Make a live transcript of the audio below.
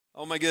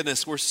Oh my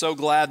goodness, we're so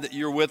glad that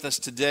you're with us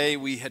today.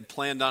 We had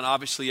planned on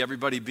obviously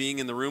everybody being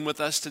in the room with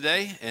us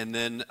today, and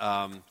then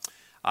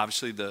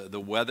obviously the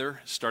weather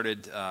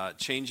started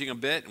changing a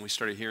bit, and we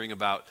started hearing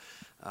about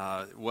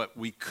what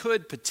we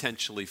could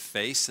potentially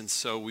face, and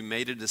so we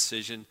made a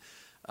decision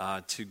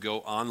to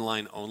go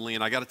online only.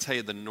 And I got to tell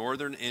you, the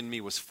northern in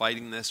me was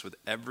fighting this with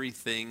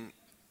everything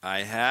I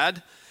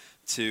had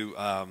to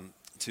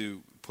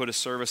put a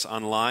service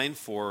online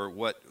for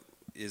what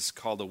is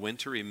called a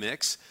wintry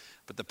mix.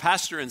 But the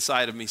pastor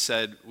inside of me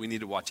said we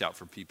need to watch out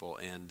for people,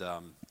 and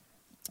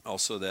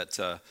also that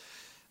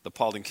the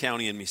Paulding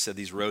County in me said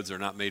these roads are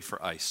not made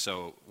for ice.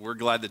 So we're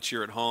glad that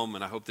you're at home,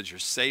 and I hope that you're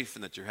safe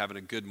and that you're having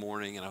a good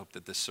morning, and I hope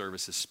that this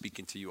service is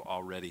speaking to you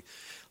already.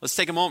 Let's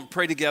take a moment,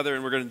 pray together,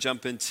 and we're going to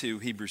jump into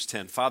Hebrews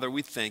 10. Father,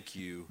 we thank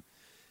you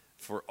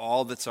for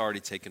all that's already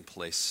taken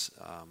place,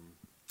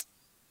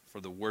 for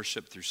the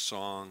worship through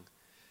song.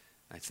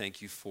 I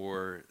thank you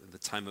for the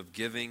time of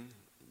giving,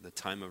 the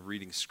time of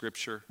reading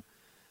Scripture.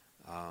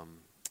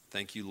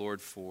 Thank you,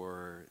 Lord,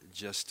 for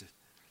just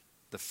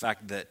the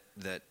fact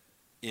that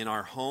in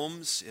our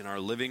homes, in our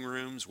living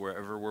rooms,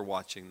 wherever we're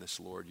watching this,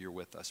 Lord, you're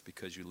with us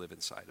because you live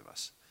inside of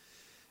us.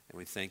 And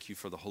we thank you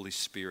for the Holy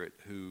Spirit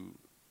who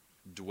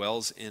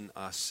dwells in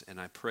us. And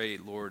I pray,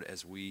 Lord,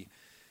 as we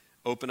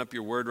open up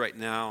your word right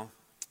now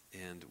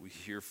and we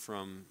hear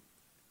from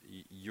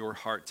your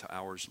heart to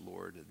ours,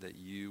 Lord, that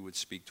you would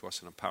speak to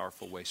us in a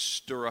powerful way.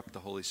 Stir up the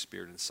Holy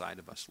Spirit inside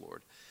of us,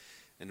 Lord.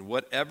 And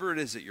whatever it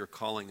is that you're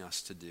calling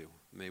us to do,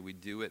 may we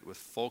do it with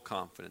full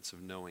confidence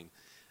of knowing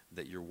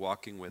that you're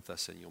walking with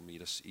us and you'll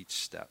meet us each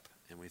step.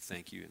 And we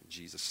thank you in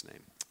Jesus' name.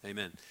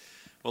 Amen.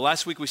 Well,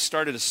 last week we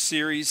started a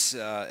series,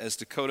 as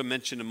Dakota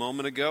mentioned a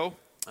moment ago,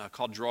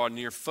 called Draw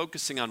Near,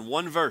 focusing on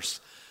one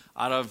verse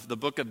out of the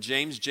book of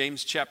James,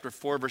 James chapter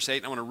 4, verse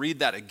 8. I want to read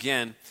that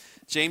again.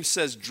 James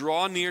says,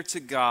 draw near to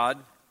God,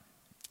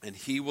 and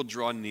he will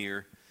draw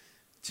near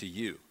to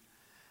you.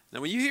 Now,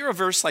 when you hear a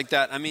verse like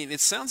that, I mean, it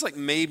sounds like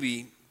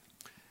maybe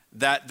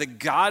that the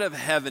God of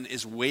heaven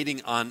is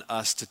waiting on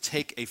us to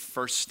take a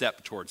first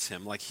step towards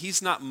him. Like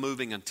he's not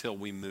moving until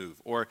we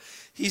move, or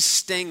he's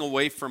staying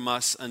away from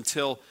us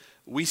until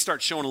we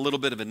start showing a little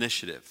bit of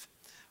initiative.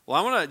 Well,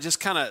 I want to just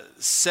kind of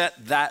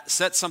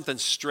set something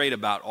straight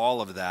about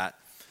all of that.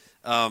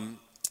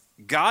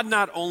 God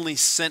not only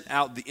sent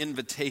out the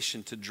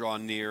invitation to draw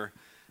near,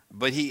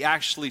 but he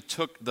actually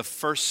took the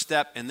first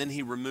step, and then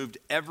he removed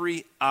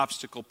every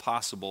obstacle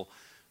possible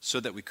so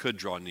that we could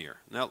draw near.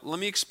 Now, let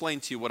me explain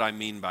to you what I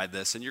mean by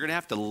this, and you're going to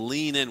have to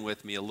lean in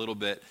with me a little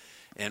bit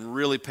and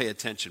really pay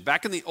attention.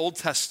 Back in the Old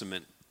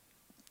Testament,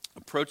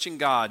 approaching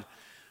God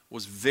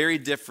was very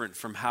different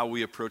from how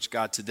we approach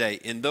God today.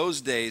 In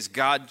those days,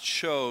 God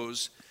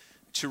chose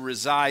to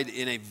reside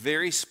in a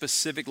very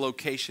specific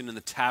location in the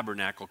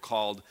tabernacle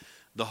called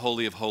the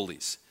Holy of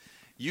Holies.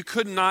 You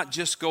could not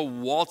just go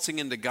waltzing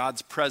into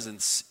God's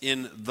presence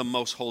in the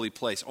most holy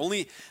place.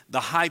 Only the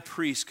high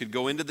priest could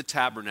go into the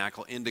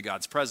tabernacle, into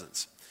God's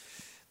presence.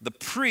 The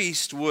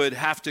priest would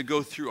have to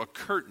go through a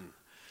curtain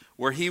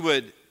where he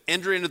would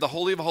enter into the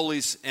Holy of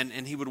Holies and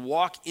he would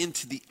walk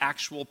into the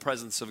actual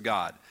presence of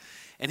God.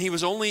 And he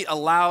was only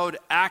allowed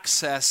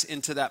access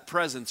into that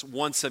presence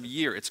once a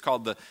year. It's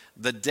called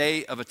the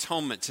Day of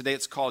Atonement. Today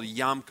it's called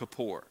Yom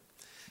Kippur.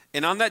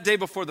 And on that day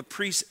before the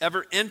priest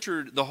ever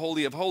entered the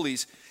Holy of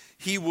Holies,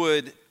 he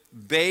would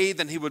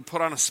bathe and he would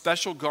put on a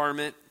special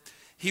garment.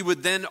 He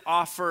would then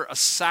offer a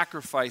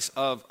sacrifice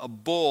of a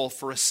bull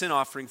for a sin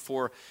offering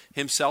for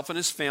himself and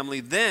his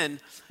family. Then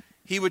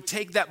he would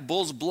take that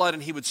bull's blood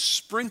and he would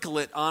sprinkle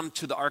it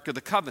onto the Ark of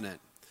the Covenant.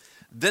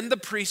 Then the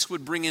priest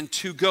would bring in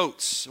 2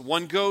 goats.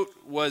 One goat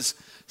was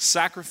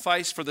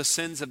sacrificed for the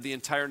sins of the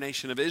entire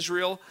nation of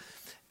Israel,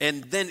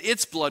 and then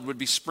its blood would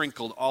be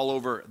sprinkled all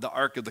over the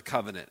Ark of the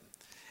Covenant.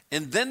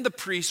 And then the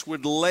priest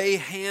would lay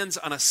hands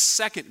on a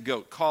second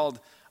goat called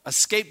a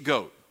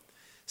scapegoat,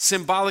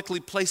 symbolically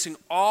placing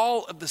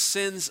all of the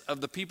sins of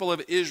the people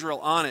of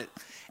Israel on it.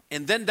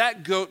 And then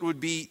that goat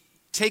would be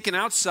taken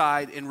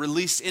outside and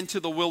released into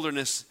the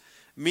wilderness,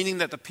 meaning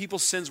that the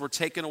people's sins were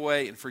taken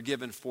away and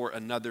forgiven for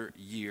another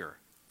year.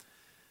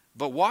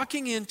 But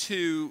walking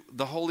into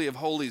the Holy of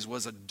Holies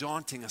was a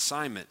daunting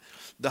assignment.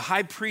 The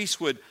high priest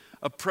would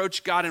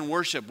approach God in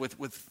worship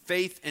with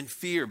faith and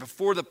fear.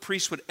 Before the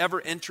priest would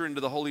ever enter into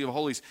the Holy of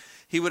Holies,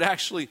 he would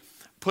actually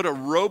put a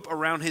rope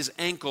around his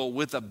ankle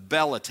with a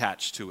bell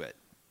attached to it.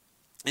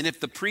 And if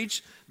the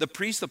priest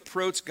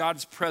approached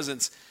God's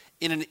presence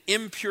in an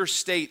impure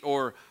state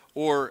or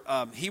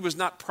he was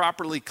not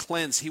properly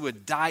cleansed, he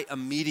would die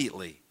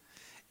immediately.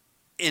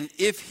 And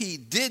if he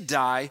did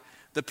die,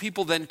 the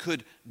people then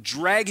could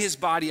drag his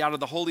body out of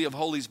the Holy of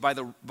Holies by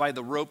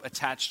the rope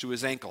attached to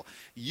his ankle.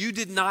 You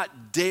did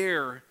not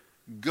dare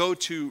go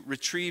to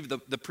retrieve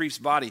the priest's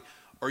body,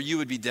 or you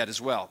would be dead as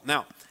well.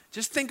 Now,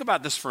 just think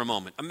about this for a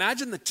moment.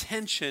 Imagine the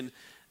tension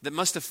that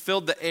must have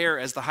filled the air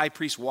as the high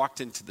priest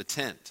walked into the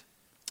tent.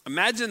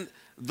 Imagine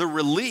the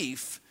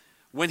relief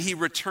when he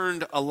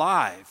returned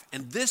alive.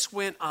 And this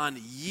went on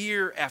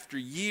year after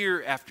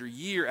year after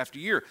year after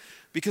year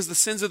because the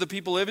sins of the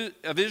people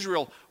of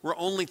Israel were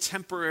only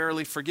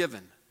temporarily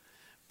forgiven.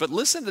 But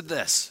listen to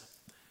this.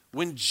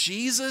 When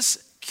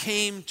Jesus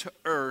came to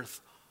earth,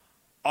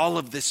 all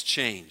of this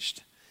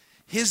changed.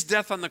 His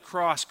death on the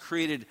cross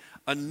created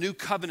a new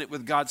covenant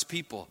with God's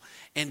people.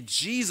 And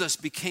Jesus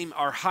became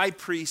our high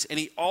priest, and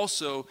he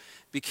also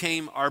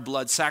became our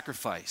blood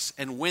sacrifice.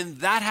 And when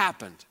that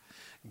happened,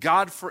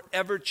 God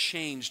forever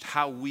changed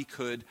how we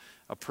could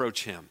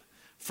approach him.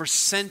 For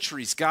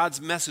centuries,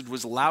 God's message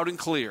was loud and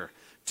clear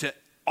to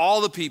all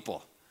the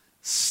people: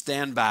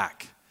 stand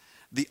back.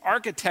 The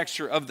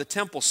architecture of the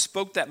temple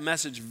spoke that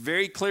message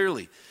very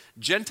clearly.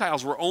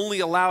 Gentiles were only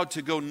allowed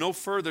to go no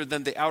further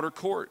than the outer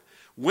court.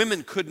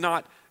 Women could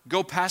not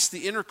go past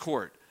the inner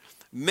court.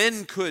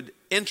 Men could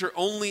enter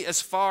only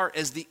as far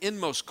as the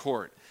inmost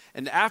court.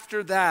 And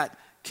after that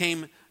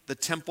came the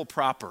temple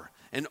proper.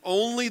 And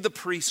only the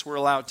priests were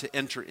allowed to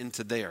enter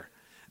into there.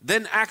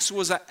 Then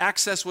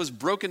access was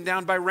broken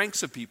down by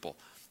ranks of people.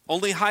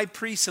 Only high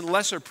priests and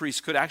lesser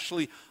priests could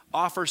actually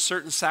offer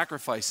certain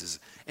sacrifices.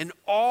 And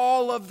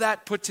all of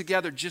that put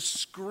together just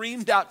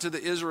screamed out to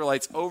the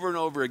Israelites over and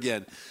over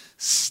again: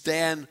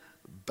 stand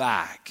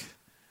back.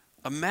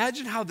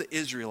 Imagine how the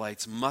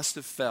Israelites must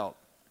have felt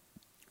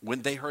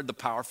when they heard the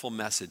powerful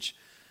message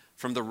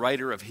from the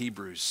writer of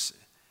Hebrews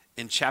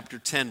in chapter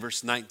 10,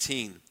 verse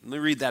 19. Let me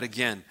read that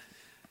again.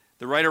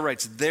 The writer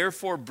writes,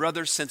 "Therefore,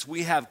 brothers, since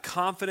we have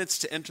confidence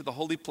to enter the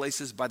holy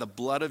places by the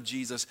blood of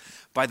Jesus,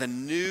 by the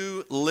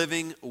new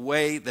living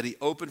way that he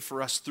opened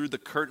for us through the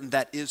curtain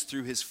that is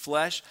through his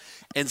flesh,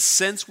 and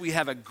since we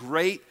have a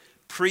great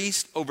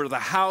priest over the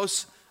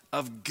house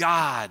of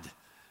God."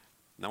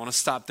 Now, I want to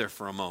stop there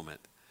for a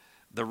moment.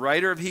 The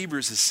writer of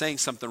Hebrews is saying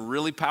something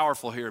really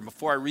powerful here. And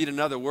before I read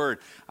another word,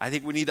 I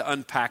think we need to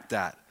unpack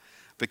that.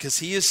 Because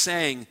he is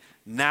saying,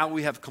 now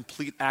we have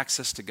complete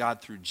access to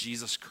God through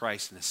Jesus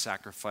Christ and his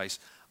sacrifice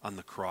on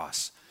the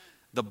cross.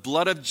 The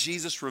blood of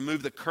Jesus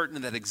removed the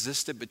curtain that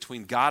existed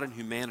between God and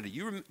humanity.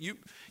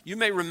 You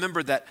may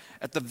remember that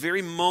at the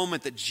very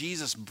moment that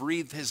Jesus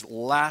breathed his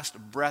last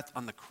breath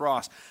on the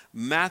cross,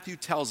 Matthew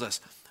tells us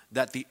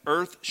that the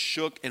earth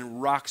shook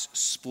and rocks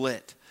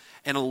split.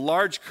 And a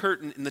large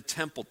curtain in the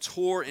temple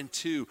tore in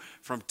two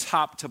from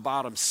top to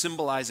bottom,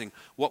 symbolizing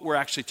what we're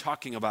actually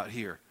talking about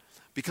here.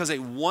 Because a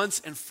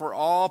once and for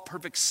all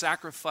perfect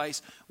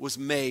sacrifice was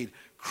made,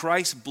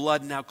 Christ's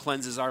blood now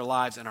cleanses our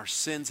lives and our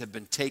sins have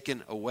been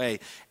taken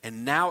away.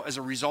 And now, as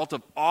a result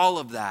of all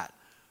of that,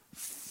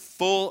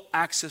 full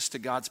access to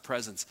God's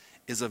presence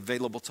is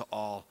available to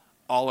all.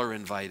 All are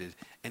invited.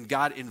 And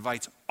God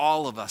invites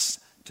all of us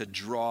to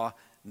draw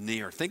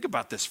near. Think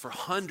about this. For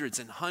hundreds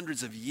and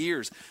hundreds of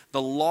years,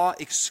 the law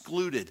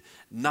excluded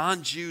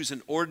non-Jews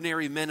and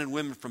ordinary men and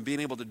women from being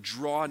able to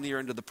draw near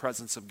into the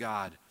presence of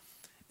God.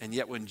 And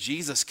yet when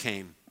Jesus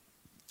came,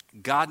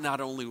 God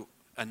not only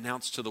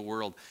announced to the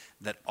world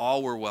that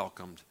all were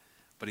welcomed,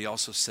 but he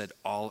also said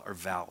all are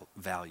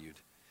valued.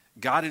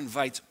 God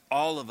invites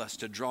all of us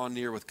to draw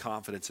near with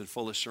confidence and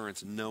full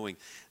assurance, knowing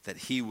that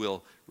he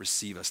will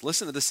receive us.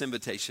 Listen to this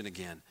invitation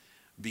again.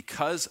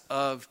 Because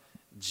of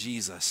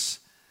Jesus,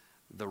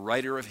 the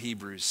writer of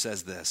Hebrews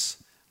says this: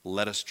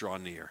 let us draw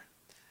near.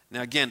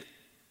 Now again,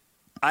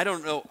 I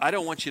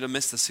don't want you to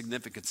miss the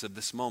significance of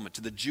this moment.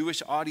 To the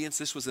Jewish audience,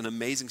 this was an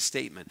amazing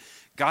statement.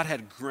 God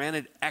had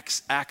granted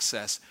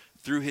access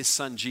through his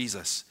son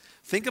Jesus.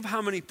 Think of how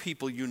many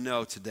people you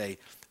know today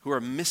who are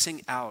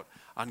missing out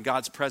on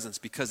God's presence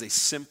because they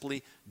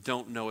simply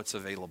don't know it's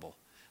available.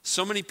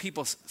 So many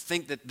people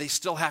think that they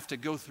still have to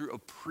go through a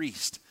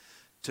priest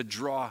to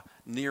draw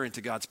near into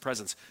God's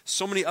presence.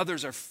 So many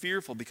others are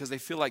fearful because they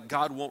feel like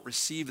God won't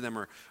receive them,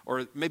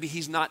 or maybe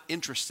he's not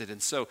interested,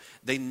 and so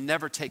they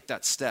never take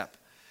that step.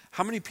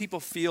 How many people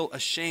feel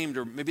ashamed,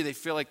 or maybe they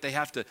feel like they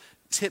have to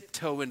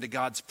tiptoe into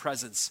God's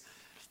presence?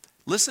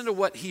 Listen to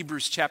what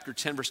Hebrews chapter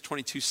 10 verse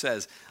 22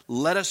 says.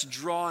 Let us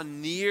draw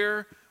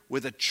near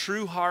with a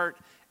true heart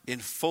in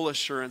full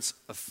assurance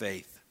of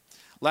faith.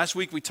 Last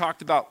week we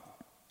talked about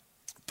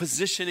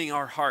positioning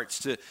our hearts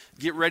to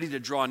get ready to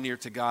draw near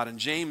to God. And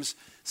James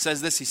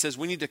says this, he says,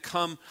 we need to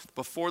come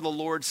before the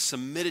Lord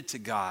submitted to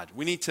God.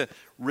 We need to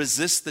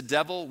resist the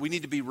devil. We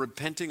need to be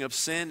repenting of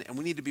sin, and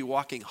we need to be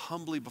walking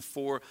humbly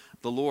before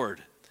the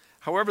Lord.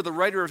 However, the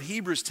writer of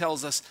Hebrews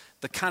tells us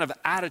the kind of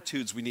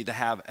attitudes we need to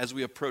have as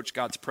we approach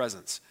God's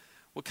presence.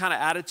 What kind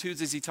of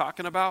attitudes is he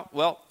talking about?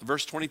 Well,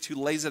 verse 22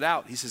 lays it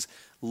out. He says,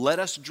 let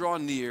us draw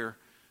near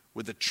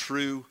with a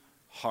true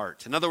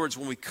heart. In other words,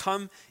 when we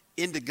come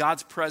into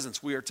God's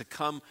presence, we are to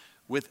come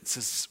with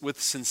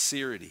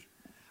sincerity.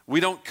 We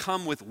don't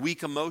come with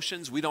weak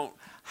emotions. We don't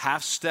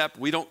half-step.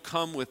 We don't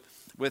come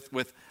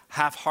with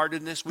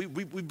half-heartedness. We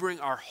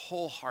bring our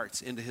whole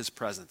hearts into his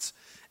presence.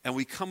 And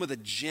we come with a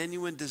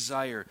genuine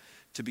desire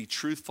to be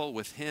truthful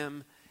with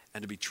him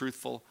and to be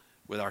truthful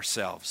with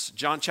ourselves.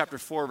 John chapter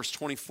 4, verse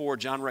 24,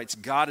 John writes,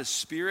 God is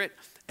spirit,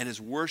 and his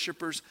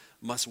worshipers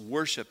must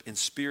worship in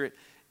spirit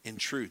in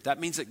truth. That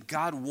means that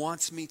God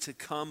wants me to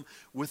come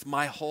with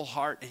my whole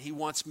heart, and he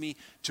wants me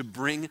to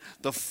bring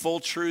the full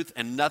truth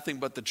and nothing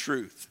but the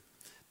truth.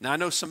 Now, I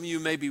know some of you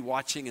may be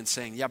watching and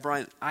saying, yeah,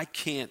 Brian, I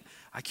can't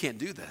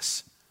do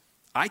this.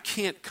 I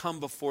can't come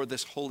before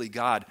this holy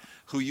God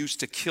who used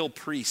to kill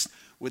priests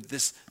with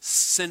this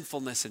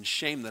sinfulness and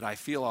shame that I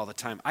feel all the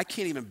time. I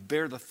can't even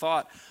bear the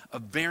thought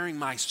of bearing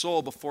my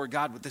soul before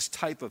God with this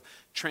type of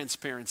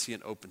transparency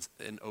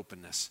and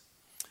openness.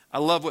 I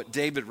love what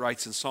David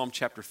writes in Psalm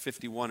chapter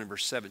 51 and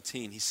verse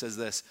 17. He says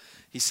this.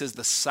 He says,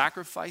 the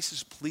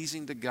sacrifices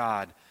pleasing to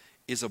God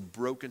is a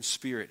broken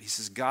spirit. He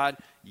says, God,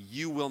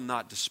 you will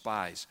not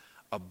despise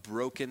a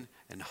broken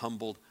and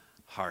humbled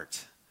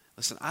heart.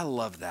 Listen, I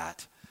love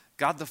that.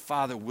 God the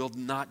Father will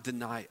not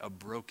deny a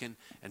broken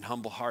and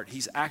humble heart.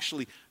 He's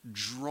actually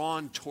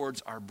drawn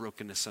towards our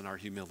brokenness and our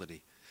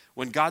humility.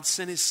 When God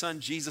sent his son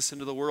Jesus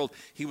into the world,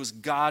 he was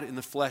God in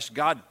the flesh.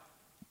 God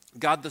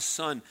the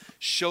Son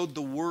showed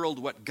the world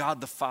what God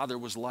the Father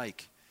was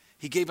like.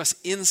 He gave us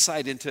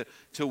insight into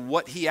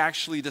what he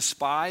actually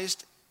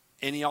despised,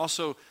 and he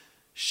also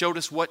showed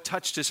us what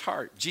touched his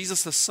heart.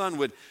 Jesus the Son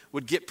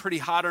would get pretty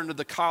hot under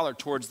the collar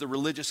towards the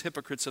religious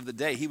hypocrites of the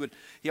day.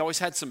 He always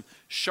had some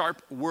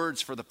sharp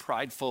words for the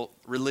prideful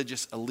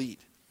religious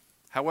elite.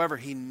 However,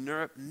 he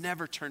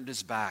never turned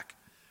his back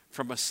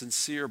from a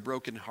sincere,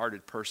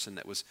 broken-hearted person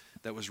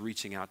that was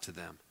reaching out to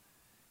them.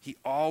 He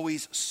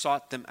always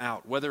sought them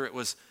out, whether it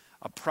was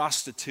a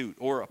prostitute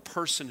or a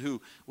person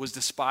who was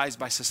despised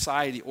by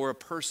society or a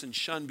person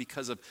shunned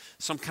because of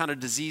some kind of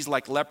disease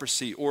like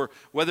leprosy, or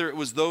whether it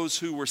was those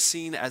who were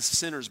seen as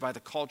sinners by the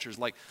cultures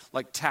like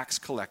tax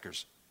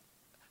collectors.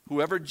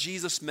 Whoever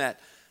Jesus met,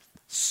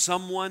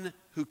 someone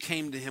who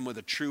came to him with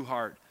a true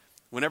heart,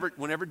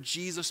 whenever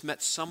Jesus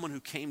met someone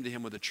who came to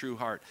him with a true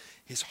heart,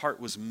 his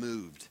heart was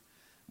moved.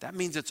 That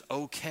means it's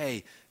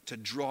okay to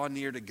draw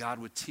near to God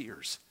with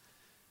tears.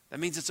 That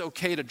means it's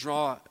okay to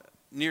draw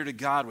near to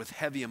God with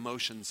heavy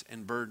emotions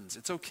and burdens.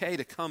 It's okay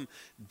to come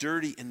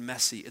dirty and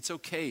messy. It's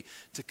okay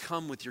to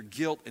come with your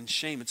guilt and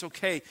shame. It's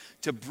okay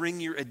to bring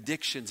your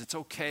addictions. It's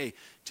okay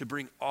to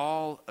bring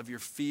all of your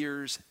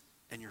fears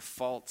and your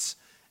faults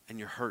and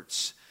your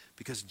hurts,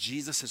 because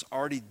Jesus has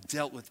already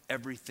dealt with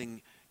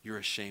everything you're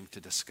ashamed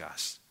to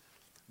discuss.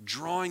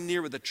 Drawing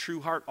near with a true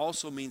heart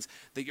also means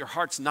that your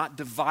heart's not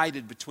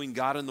divided between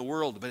God and the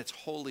world, but it's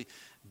wholly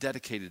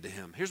dedicated to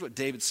him. Here's what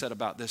David said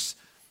about this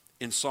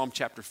in Psalm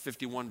chapter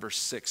 51, verse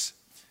 6.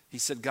 He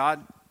said,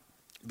 God,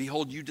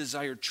 behold, you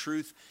desire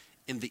truth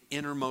in the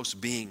innermost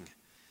being.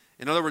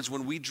 In other words,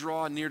 when we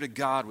draw near to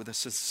God with a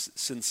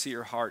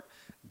sincere heart,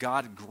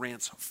 God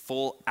grants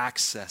full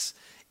access.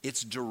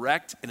 It's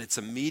direct and it's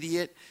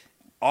immediate,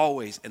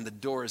 always, and the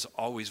door is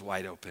always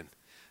wide open.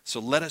 So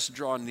let us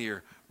draw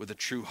near with a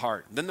true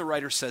heart. Then the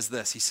writer says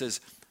this. He says,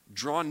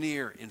 draw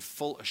near in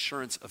full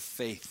assurance of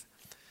faith.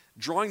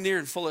 Drawing near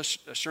in full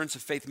assurance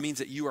of faith means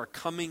that you are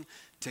coming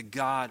to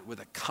God with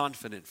a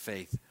confident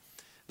faith.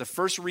 The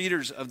first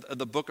readers of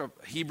the book of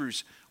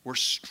Hebrews were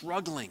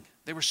struggling.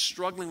 They were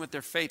struggling with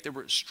their faith. They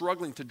were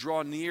struggling to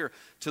draw near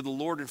to the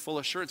Lord in full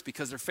assurance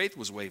because their faith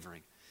was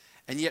wavering.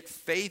 And yet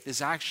faith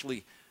is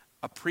actually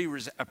a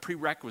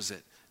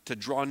prerequisite to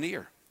draw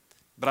near.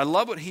 But I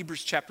love what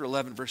Hebrews chapter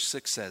 11 verse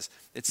 6 says.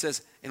 It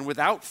says, and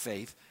without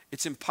faith,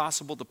 it's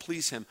impossible to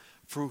please him.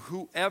 For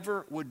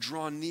whoever would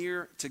draw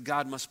near to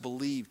God must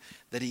believe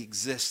that he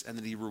exists and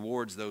that he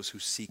rewards those who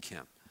seek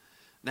him.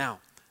 Now,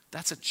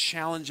 that's a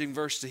challenging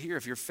verse to hear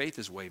if your faith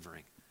is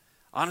wavering.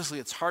 Honestly,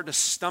 it's hard to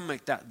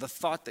stomach the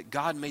thought that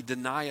God may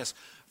deny us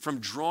from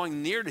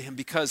drawing near to him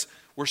because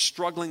we're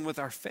struggling with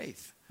our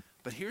faith.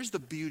 But here's the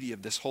beauty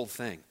of this whole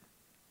thing.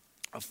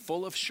 A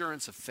full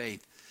assurance of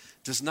faith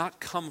does not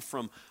come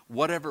from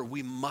whatever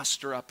we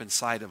muster up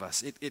inside of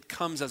us. It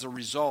comes as a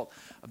result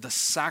of the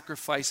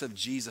sacrifice of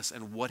Jesus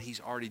and what he's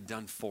already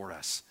done for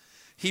us.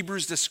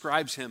 Hebrews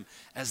describes him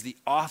as the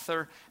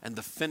author and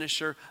the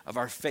finisher of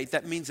our faith.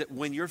 That means that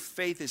when your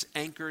faith is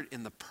anchored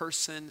in the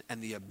person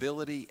and the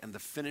ability and the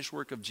finished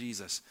work of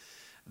Jesus,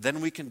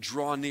 then we can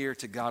draw near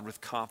to God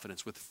with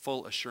confidence, with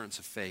full assurance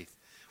of faith.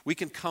 We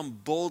can come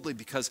boldly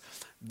because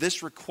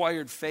this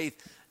required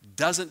faith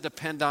doesn't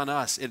depend on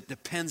us. It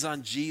depends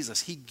on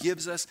Jesus. He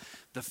gives us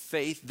the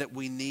faith that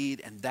we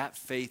need, and that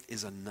faith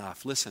is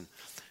enough. Listen,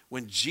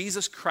 when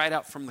Jesus cried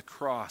out from the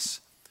cross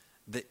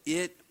that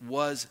it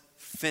was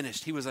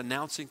finished, he was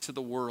announcing to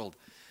the world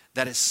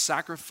that his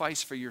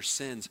sacrifice for your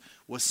sins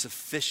was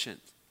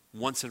sufficient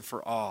once and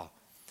for all.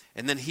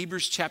 And then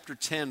Hebrews chapter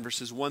 10,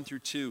 verses 1 through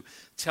 2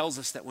 tells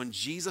us that when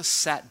Jesus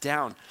sat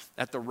down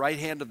at the right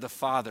hand of the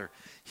Father,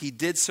 he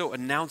did so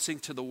announcing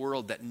to the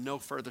world that no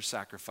further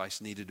sacrifice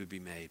needed to be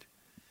made.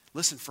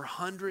 Listen, for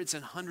hundreds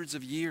and hundreds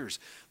of years,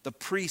 the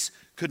priests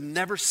could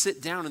never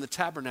sit down in the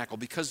tabernacle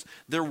because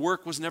their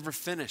work was never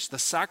finished. The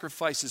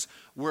sacrifices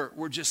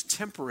were just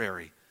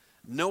temporary.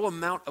 No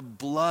amount of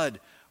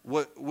blood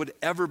would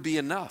ever be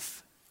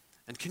enough.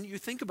 And can you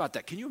think about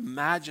that? Can you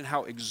imagine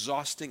how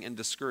exhausting and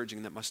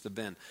discouraging that must have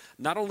been?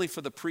 Not only for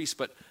the priests,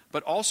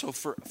 but also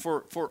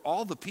for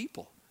all the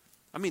people.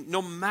 I mean,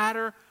 no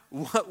matter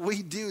what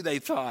we do, they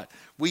thought.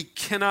 We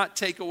cannot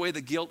take away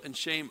the guilt and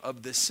shame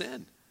of this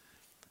sin.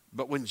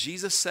 But when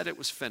Jesus said it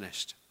was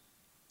finished,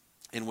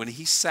 and when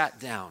he sat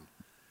down,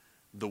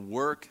 the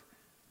work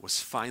was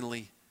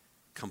finally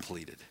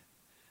completed.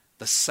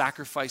 The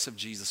sacrifice of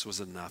Jesus was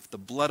enough. The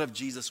blood of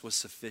Jesus was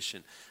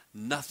sufficient.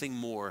 Nothing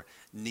more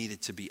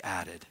needed to be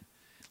added.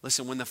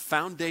 Listen, when the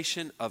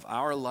foundation of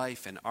our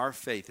life and our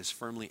faith is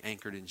firmly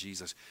anchored in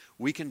Jesus,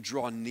 we can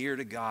draw near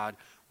to God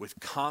with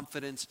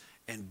confidence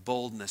and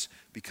boldness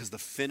because the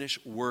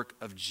finished work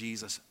of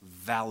Jesus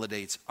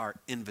validates our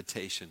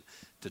invitation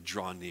to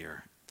draw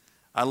near.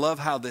 I love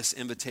how this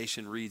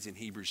invitation reads in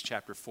Hebrews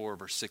chapter 4,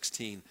 verse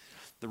 16.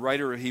 The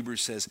writer of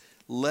Hebrews says,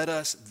 "Let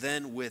us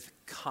then with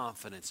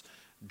confidence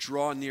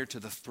draw near to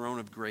the throne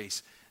of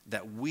grace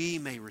that we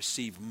may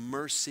receive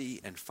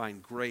mercy and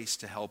find grace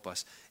to help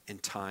us in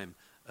time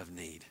of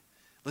need."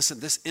 Listen,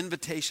 this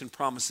invitation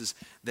promises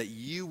that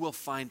you will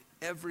find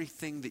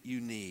everything that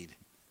you need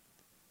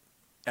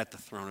at the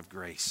throne of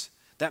grace.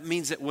 That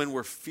means that when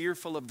we're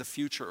fearful of the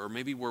future or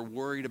maybe we're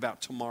worried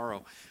about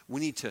tomorrow,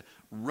 we need to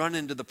run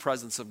into the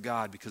presence of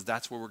God because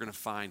that's where we're going to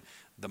find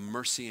the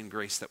mercy and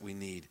grace that we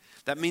need.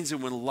 That means that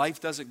when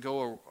life doesn't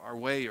go our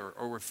way or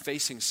we're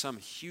facing some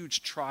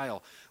huge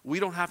trial, we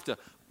don't have to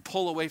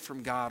pull away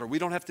from God or we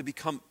don't have to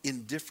become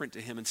indifferent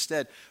to him.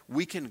 Instead,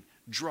 we can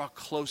draw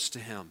close to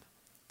him.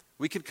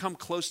 We can come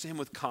close to him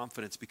with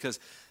confidence because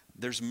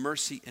there's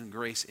mercy and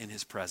grace in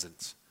his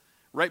presence.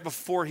 Right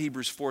before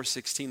Hebrews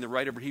 4:16, the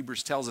writer of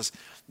Hebrews tells us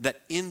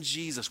that in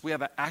Jesus, we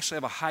actually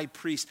have a high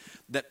priest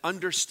that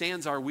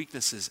understands our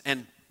weaknesses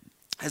and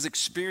has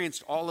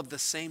experienced all of the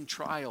same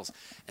trials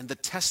and the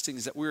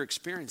testings that we're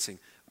experiencing,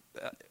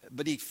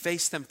 but he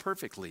faced them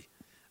perfectly.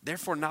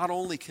 Therefore, not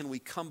only can we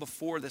come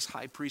before this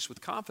high priest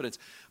with confidence,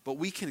 but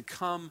we can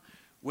come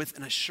with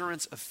an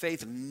assurance of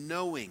faith,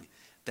 knowing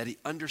that he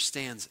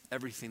understands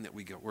everything that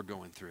we're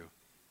going through.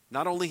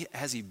 Not only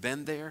has he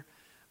been there,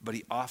 but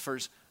he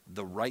offers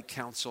the right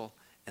counsel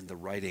and the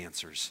right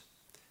answers.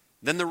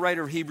 Then the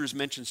writer of Hebrews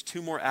mentions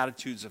two more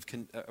attitudes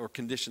or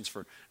conditions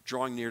for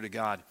drawing near to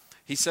God.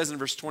 He says in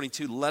verse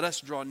 22, "Let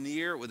us draw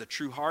near with a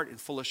true heart and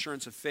full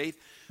assurance of faith,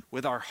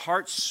 with our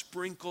hearts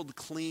sprinkled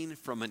clean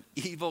from an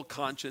evil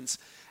conscience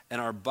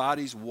and our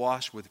bodies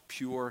washed with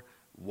pure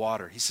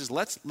water." He says,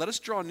 let us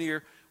draw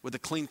near with a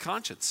clean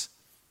conscience.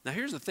 Now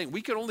here's the thing.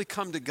 We can only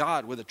come to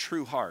God with a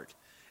true heart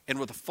and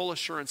with a full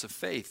assurance of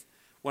faith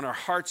when our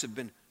hearts have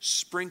been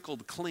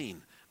sprinkled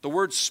clean. The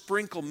word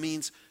sprinkle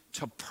means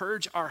to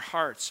purge our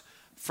hearts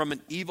from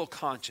an evil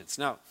conscience.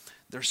 Now,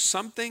 there's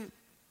something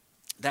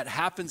that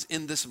happens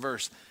in this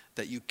verse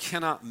that you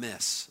cannot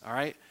miss, all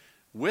right?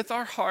 With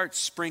our hearts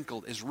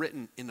sprinkled is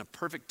written in the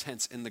perfect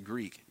tense in the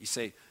Greek. You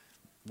say,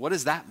 what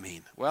does that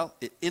mean? Well,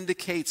 it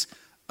indicates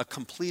a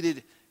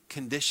completed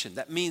condition.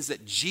 That means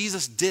that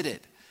Jesus did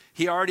it.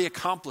 He already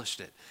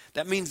accomplished it.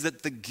 That means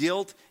that the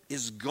guilt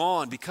is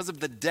gone. Because of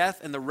the death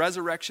and the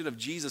resurrection of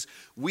Jesus,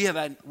 we have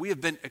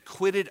been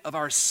acquitted of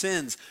our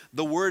sins.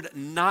 The word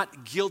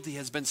not guilty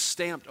has been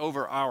stamped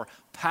over our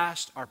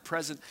past, our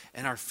present,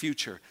 and our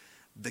future.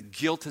 The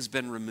guilt has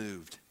been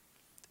removed.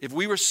 If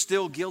we were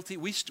still guilty,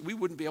 we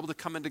wouldn't be able to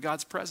come into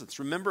God's presence.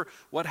 Remember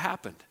what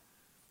happened.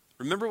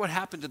 Remember what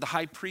happened to the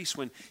high priest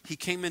when he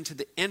came into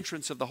the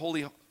entrance of the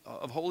Holy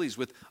of Holies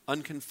with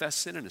unconfessed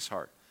sin in his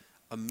heart.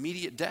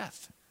 Immediate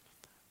death.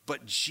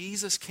 But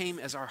Jesus came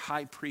as our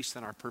high priest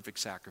and our perfect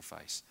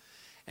sacrifice.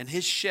 And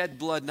his shed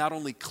blood not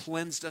only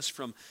cleansed us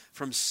from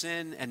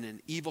sin and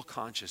an evil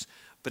conscience,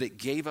 but it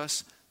gave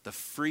us the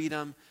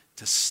freedom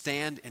to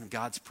stand in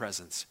God's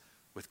presence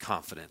with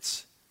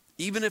confidence.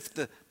 Even if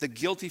the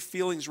guilty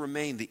feelings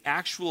remain, the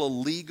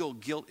actual legal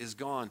guilt is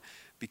gone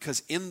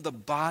because in the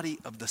body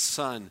of the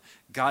Son,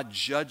 God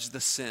judged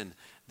the sin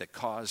that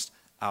caused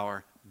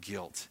our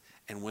guilt.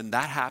 And when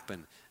that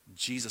happened,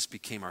 Jesus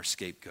became our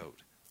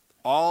scapegoat.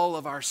 All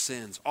of our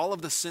sins, all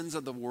of the sins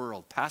of the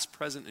world, past,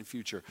 present, and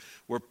future,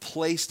 were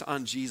placed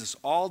on Jesus.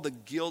 All the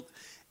guilt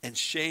and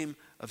shame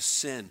of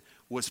sin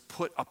was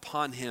put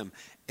upon him,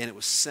 and it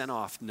was sent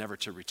off never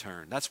to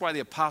return. That's why the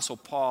Apostle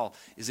Paul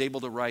is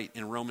able to write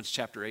in Romans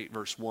chapter 8,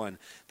 verse 1,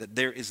 that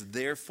there is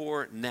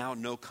therefore now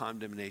no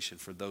condemnation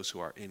for those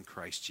who are in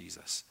Christ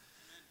Jesus.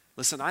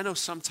 Listen, I know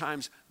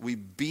sometimes we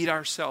beat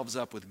ourselves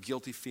up with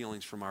guilty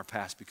feelings from our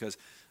past because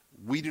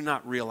we do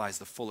not realize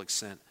the full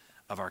extent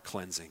of our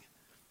cleansing.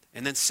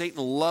 And then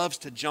Satan loves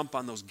to jump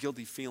on those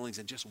guilty feelings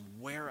and just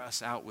wear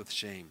us out with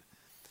shame.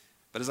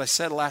 But as I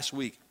said last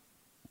week,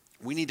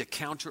 we need to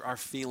counter our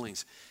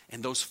feelings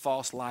and those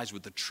false lies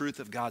with the truth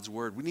of God's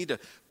word. We need to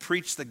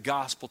preach the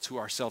gospel to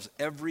ourselves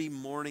every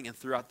morning and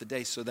throughout the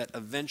day so that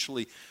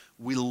eventually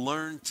we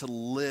learn to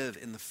live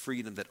in the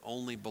freedom that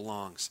only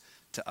belongs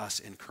to us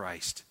in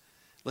Christ.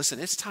 Listen,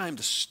 it's time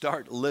to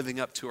start living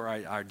up to our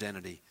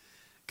identity.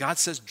 God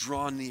says,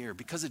 draw near.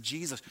 Because of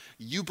Jesus,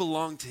 you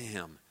belong to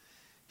him.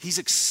 He's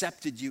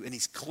accepted you and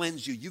he's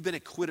cleansed you. You've been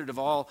acquitted of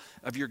all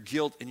of your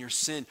guilt and your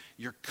sin.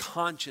 Your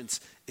conscience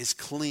is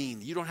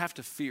clean. You don't have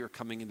to fear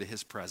coming into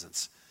his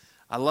presence.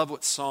 I love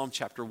what Psalm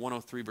chapter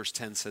 103 verse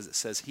 10 says. It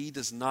says, he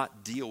does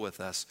not deal with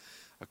us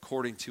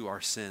according to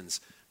our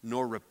sins,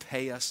 nor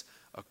repay us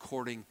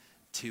according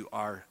to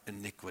our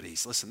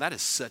iniquities. Listen, that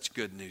is such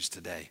good news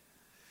today.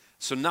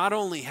 So not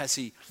only has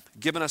he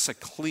given us a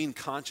clean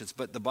conscience,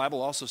 but the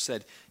Bible also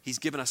said he's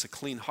given us a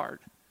clean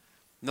heart.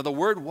 Now the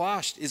word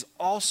washed is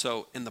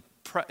also in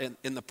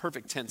the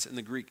perfect tense in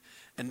the Greek.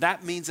 And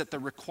that means that the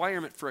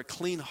requirement for a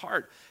clean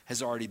heart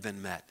has already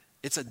been met.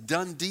 It's a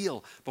done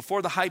deal.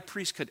 Before the high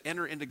priest could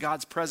enter into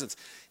God's presence,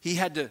 he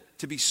had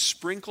to be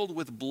sprinkled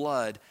with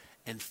blood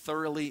and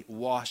thoroughly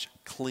washed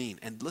clean.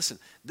 And listen,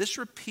 they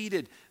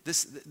repeated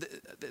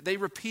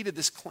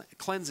this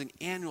cleansing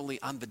annually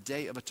on the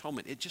Day of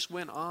Atonement. It just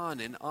went on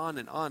and on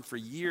and on for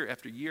year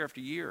after year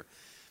after year.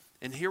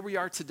 And here we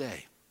are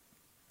today.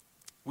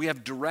 We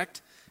have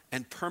direct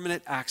and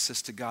permanent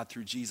access to God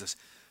through Jesus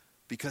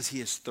because he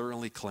has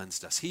thoroughly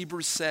cleansed us.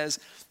 Hebrews says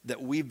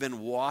that we've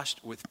been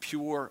washed with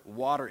pure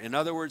water. In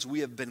other words,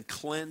 we have been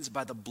cleansed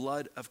by the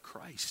blood of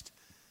Christ.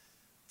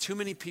 Too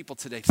many people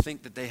today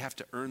think that they have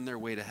to earn their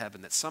way to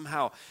heaven, that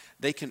somehow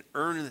they can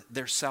earn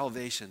their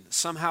salvation.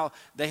 Somehow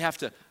they have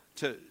to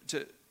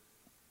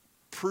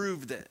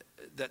prove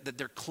that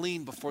they're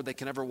clean before they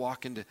can ever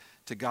walk into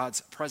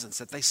God's presence,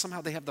 that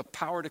they have the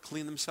power to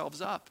clean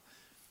themselves up.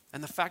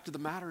 And the fact of the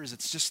matter is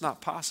it's just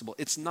not possible.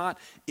 It's not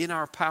in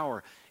our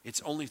power. It's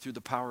only through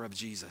the power of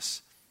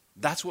Jesus.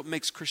 That's what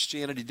makes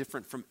Christianity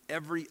different from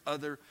every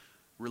other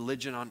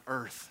religion on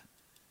earth.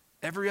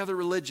 Every other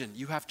religion,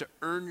 you have to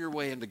earn your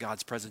way into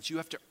God's presence. You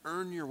have to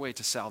earn your way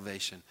to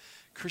salvation.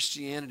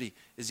 Christianity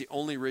is the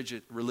only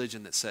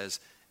religion that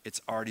says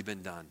it's already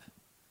been done.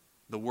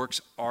 The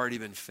work's already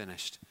been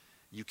finished.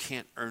 You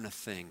can't earn a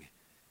thing.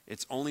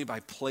 It's only by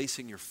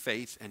placing your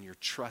faith and your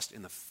trust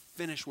in the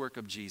finished work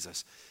of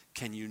Jesus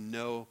can you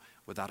know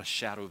without a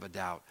shadow of a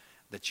doubt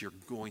that you're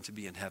going to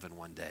be in heaven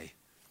one day.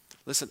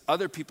 Listen,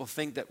 other people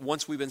think that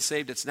once we've been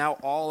saved, it's now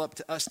all up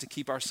to us to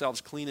keep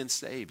ourselves clean and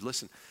saved.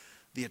 Listen,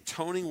 the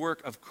atoning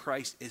work of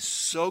Christ is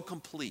so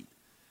complete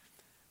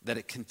that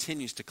it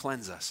continues to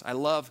cleanse us. I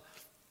love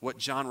what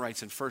John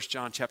writes in 1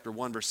 John chapter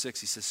 1, verse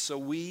 6. He says, so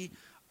we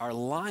are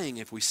lying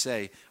if we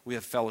say we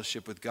have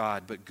fellowship with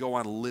God, but go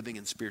on living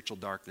in spiritual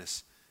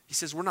darkness. He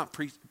says we're not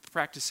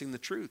practicing the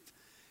truth.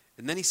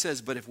 And then he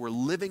says, but if we're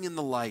living in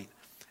the light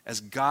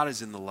as God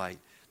is in the light,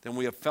 then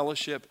we have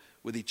fellowship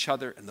with each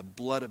other, and the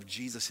blood of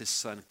Jesus, his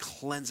son,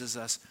 cleanses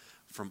us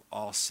from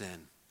all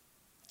sin.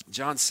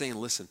 John's saying,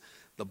 listen,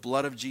 the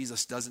blood of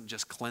Jesus doesn't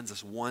just cleanse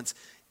us once,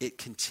 it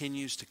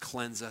continues to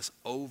cleanse us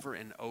over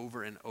and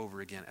over and over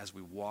again as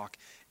we walk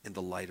in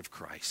the light of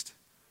Christ.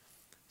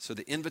 So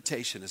the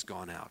invitation has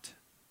gone out.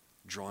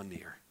 Draw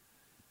near.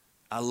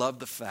 I love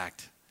the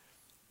fact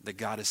that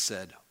God has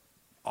said,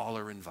 all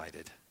are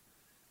invited.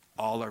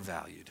 All are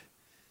valued.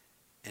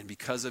 And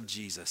because of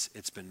Jesus,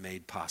 it's been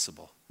made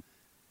possible.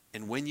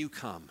 And when you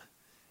come,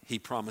 he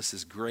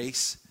promises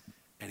grace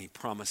and he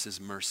promises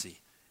mercy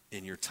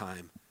in your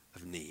time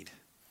of need.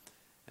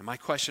 And my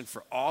question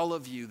for all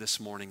of you this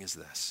morning is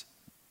this.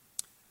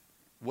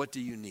 What do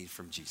you need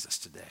from Jesus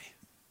today?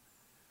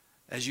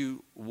 As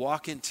you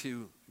walk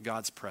into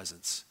God's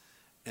presence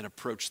and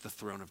approach the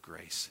throne of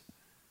grace,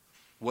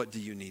 what do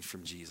you need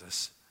from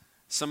Jesus?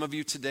 Some of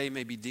you today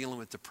may be dealing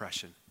with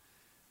depression.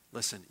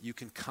 Listen, you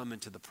can come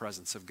into the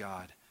presence of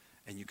God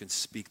and you can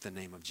speak the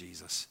name of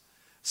Jesus.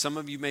 Some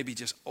of you may be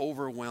just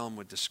overwhelmed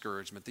with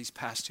discouragement. These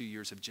past 2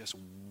 years have just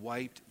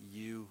wiped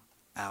you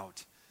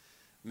out.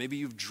 Maybe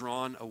you've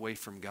drawn away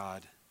from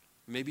God.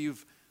 Maybe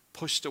you've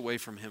pushed away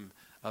from him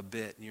a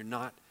bit and you're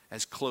not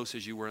as close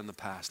as you were in the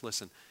past.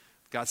 Listen,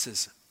 God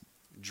says,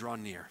 draw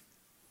near.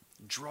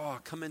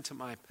 Come into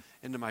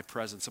my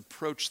presence.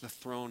 Approach the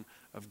throne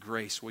of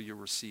grace where you'll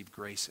receive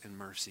grace and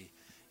mercy.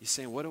 You're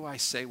saying, what do I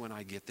say when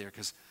I get there?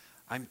 Because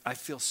I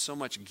feel so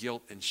much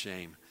guilt and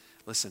shame.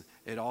 Listen,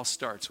 it all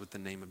starts with the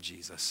name of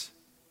Jesus.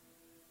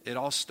 It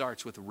all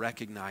starts with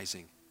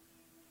recognizing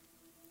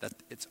that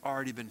it's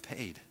already been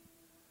paid.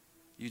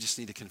 You just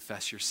need to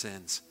confess your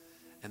sins.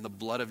 And the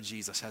blood of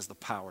Jesus has the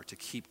power to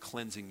keep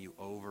cleansing you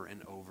over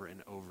and over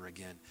and over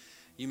again.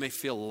 You may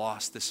feel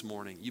lost this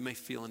morning. You may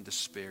feel in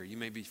despair. You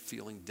may be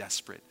feeling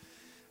desperate.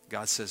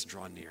 God says,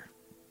 draw near.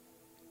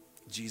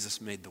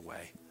 Jesus made the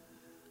way.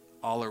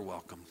 All are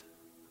welcomed.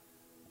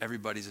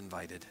 Everybody's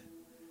invited.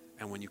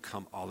 And when you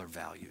come, all are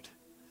valued.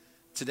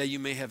 Today, you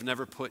may have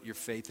never put your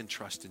faith and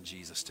trust in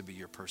Jesus to be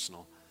your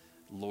personal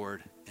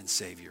Lord and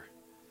Savior.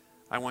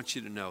 I want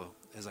you to know,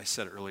 as I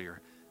said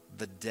earlier,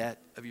 the debt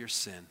of your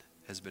sin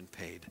has been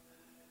paid.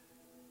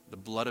 The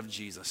blood of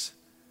Jesus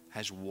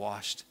has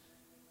washed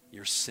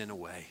your sin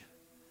away.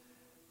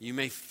 You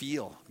may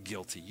feel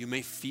guilty. You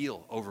may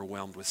feel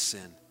overwhelmed with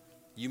sin.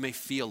 You may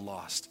feel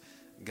lost.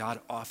 God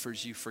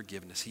offers you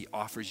forgiveness. He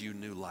offers you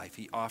new life.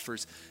 He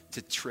offers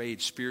to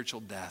trade spiritual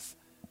death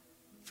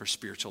for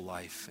spiritual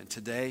life. And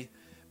today,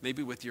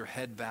 maybe with your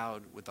head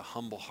bowed, with a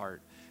humble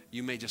heart,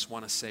 you may just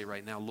want to say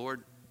right now,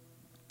 Lord,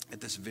 at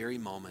this very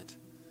moment,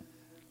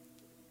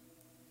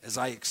 as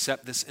I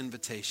accept this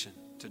invitation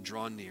to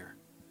draw near,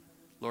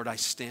 Lord, I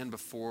stand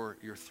before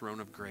your throne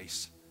of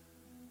grace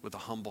with a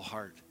humble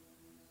heart,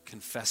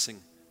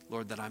 confessing,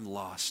 Lord, that I'm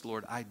lost.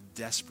 Lord, I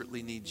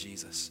desperately need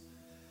Jesus.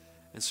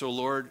 And so,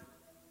 Lord,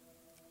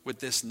 with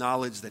this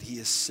knowledge that he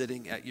is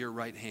sitting at your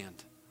right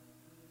hand,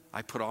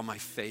 I put all my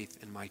faith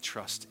and my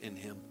trust in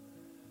him.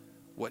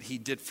 What he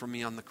did for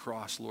me on the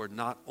cross, Lord,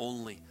 not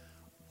only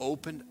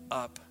opened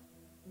up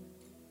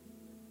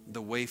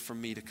the way for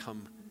me to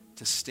come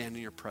to stand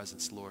in your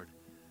presence, Lord,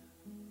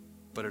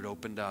 but it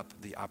opened up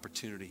the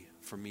opportunity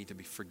for me to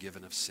be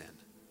forgiven of sin,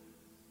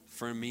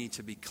 for me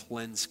to be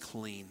cleansed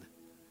clean.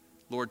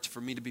 Lord,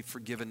 for me to be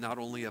forgiven not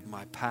only of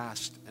my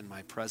past and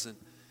my present,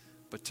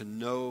 but to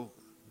know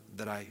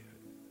that I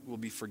will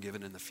be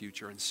forgiven in the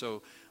future. And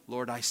so,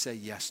 Lord, I say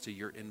yes to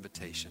your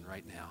invitation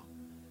right now.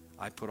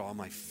 I put all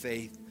my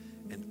faith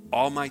and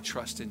all my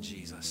trust in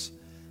Jesus,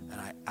 and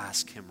I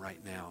ask him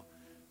right now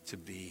to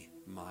be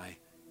my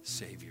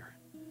Savior.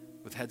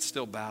 With head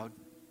still bowed,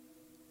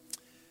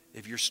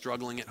 if you're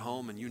struggling at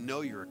home and you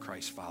know you're a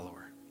Christ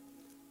follower,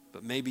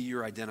 but maybe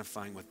you're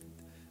identifying with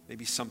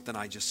maybe something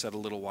I just said a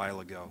little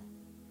while ago.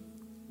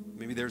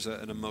 Maybe there's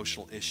an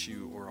emotional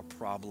issue or a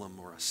problem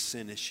or a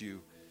sin issue,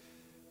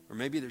 or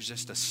maybe there's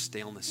just a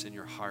staleness in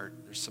your heart.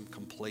 There's some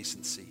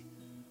complacency.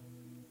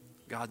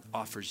 God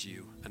offers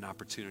you an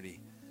opportunity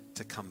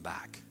to come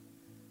back,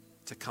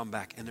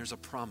 and there's a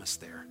promise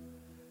there.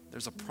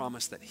 There's a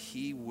promise that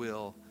he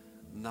will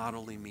not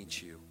only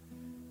meet you,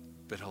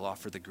 but he'll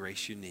offer the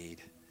grace you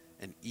need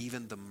and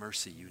even the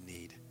mercy you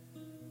need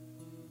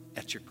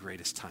at your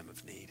greatest time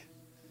of need.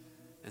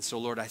 And so,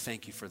 Lord, I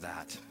thank you for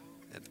that.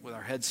 With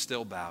our heads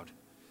still bowed,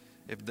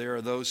 if there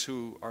are those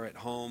who are at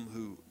home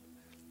who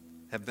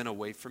have been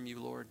away from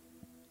you, Lord,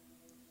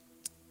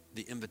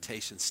 the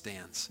invitation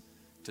stands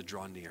to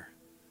draw near.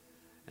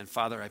 And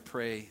Father, I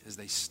pray as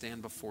they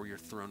stand before your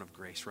throne of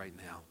grace right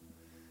now,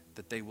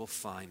 that they will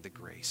find the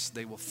grace,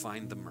 they will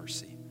find the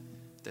mercy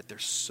that they're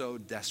so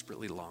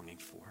desperately longing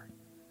for.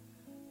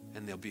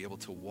 And they'll be able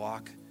to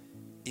walk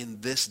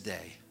in this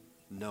day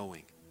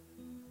knowing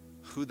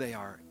who they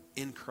are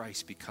in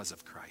Christ because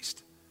of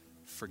Christ.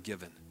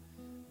 Forgiven,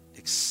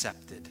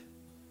 accepted,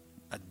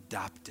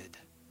 adopted,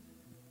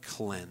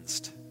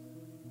 cleansed,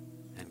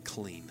 and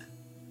clean.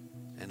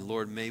 And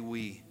Lord, may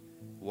we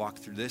walk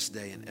through this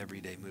day and every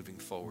day moving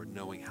forward,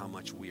 knowing how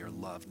much we are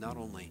loved, not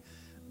only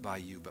by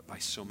you, but by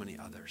so many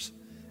others.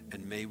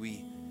 And may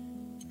we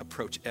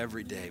approach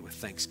every day with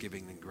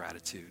thanksgiving and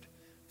gratitude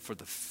for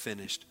the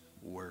finished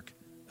work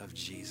of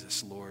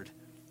Jesus. Lord,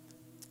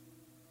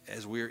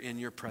 as we're in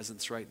your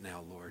presence right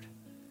now, Lord,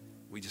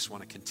 we just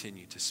want to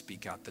continue to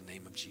speak out the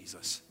name of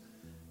Jesus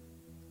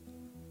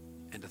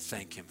and to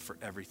thank him for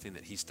everything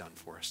that he's done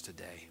for us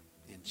today.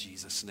 In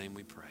Jesus' name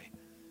we pray.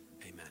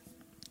 Amen.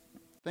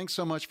 Thanks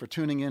so much for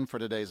tuning in for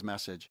today's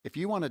message. If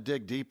you want to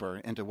dig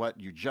deeper into what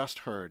you just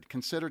heard,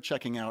 consider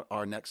checking out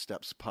our Next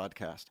Steps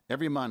podcast.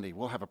 Every Monday,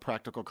 we'll have a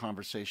practical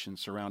conversation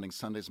surrounding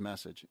Sunday's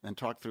message and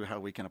talk through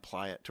how we can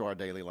apply it to our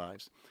daily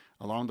lives.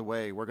 Along the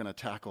way, we're going to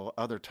tackle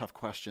other tough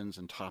questions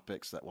and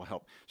topics that will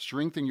help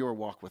strengthen your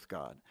walk with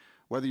God.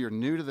 Whether you're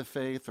new to the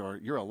faith or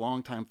you're a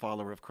longtime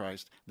follower of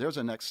Christ, there's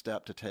a next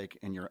step to take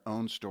in your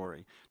own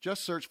story.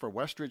 Just search for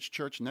Westridge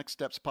Church Next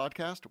Steps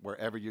Podcast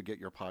wherever you get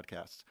your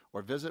podcasts,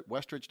 or visit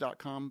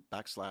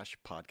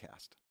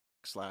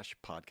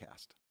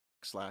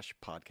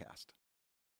westridge.com/podcast/podcast/podcast.